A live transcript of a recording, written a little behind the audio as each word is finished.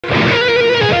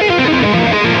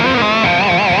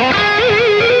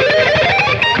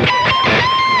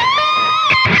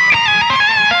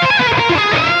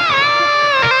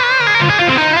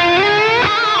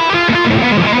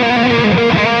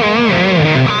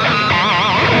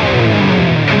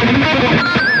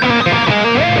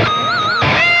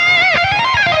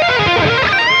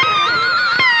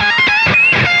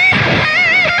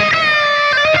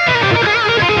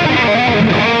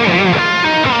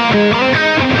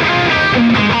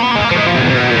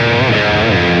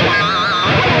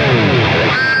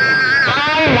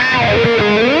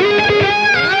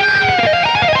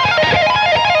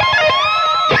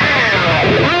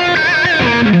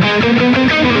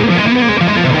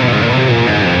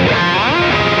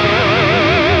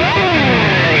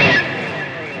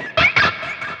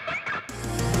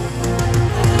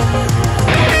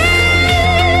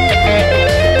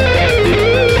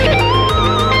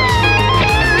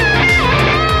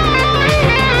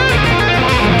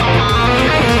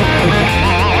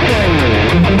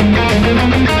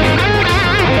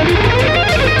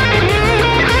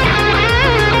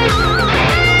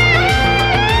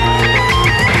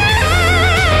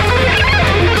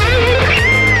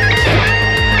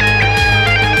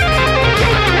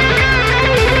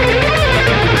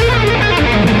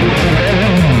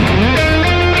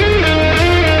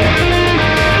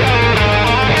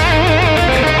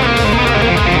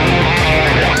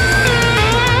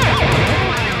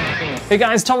Hey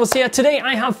guys, Thomas here. Today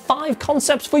I have 5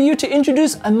 concepts for you to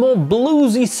introduce a more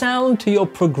bluesy sound to your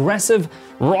progressive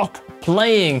rock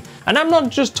playing. And I'm not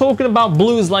just talking about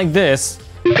blues like this.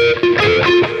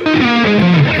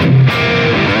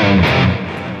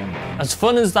 As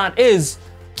fun as that is,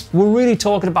 we're really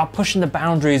talking about pushing the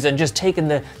boundaries and just taking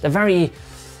the very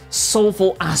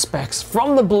soulful aspects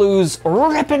from the blues,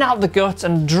 ripping out the guts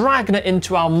and dragging it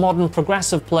into our modern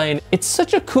progressive playing. It's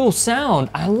such a cool sound.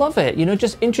 I love it. You know,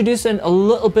 just introducing a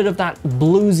little bit of that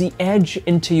bluesy edge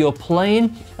into your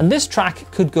playing. And this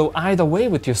track could go either way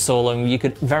with your soloing. You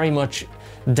could very much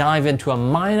dive into a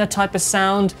minor type of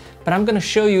sound, but I'm going to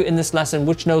show you in this lesson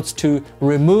which notes to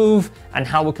remove and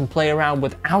how we can play around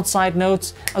with outside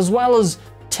notes, as well as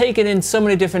taking in so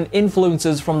many different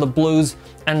influences from the blues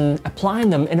and applying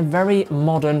them in a very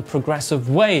modern, progressive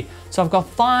way. So I've got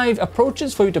 5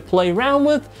 approaches for you to play around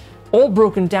with, all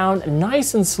broken down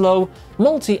nice and slow,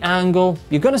 multi-angle.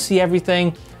 You're gonna see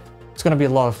everything. It's gonna be a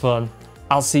lot of fun.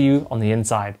 I'll see you on the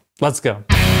inside. Let's go.